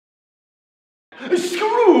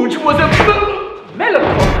Scrooge was a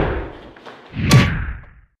melancholy.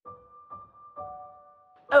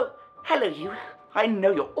 Oh, hello you. I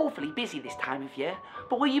know you're awfully busy this time of year,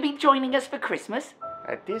 but will you be joining us for Christmas?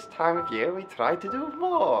 At this time of year, we try to do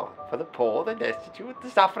more for the poor, the destitute, the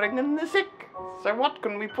suffering, and the sick. So what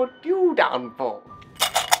can we put you down for?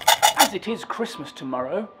 As it is Christmas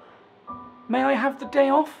tomorrow, may I have the day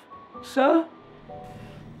off, sir?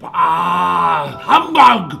 Ah,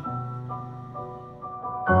 humbug!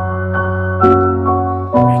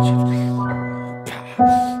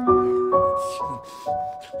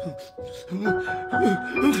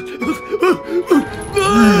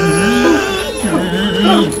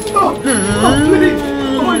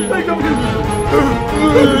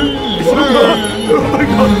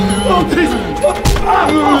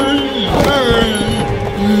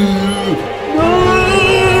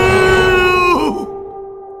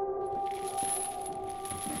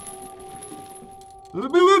 I'll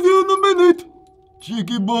be with you in a minute,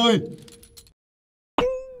 cheeky boy.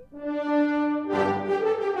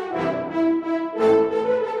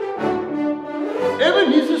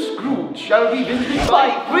 Ebenezer Scrooge shall be visited by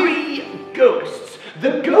 3 ghosts.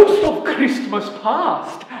 The ghost of Christmas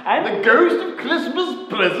past, and the ghost of Christmas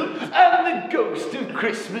present, and the ghost of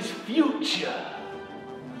Christmas future.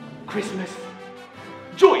 Christmas,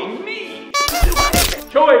 join me!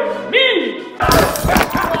 Join me!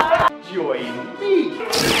 Join me!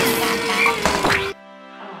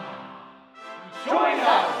 Join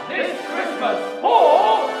us this Christmas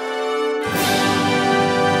for...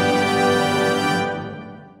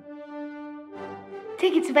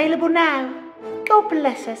 Tickets available now. God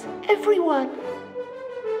bless us, everyone.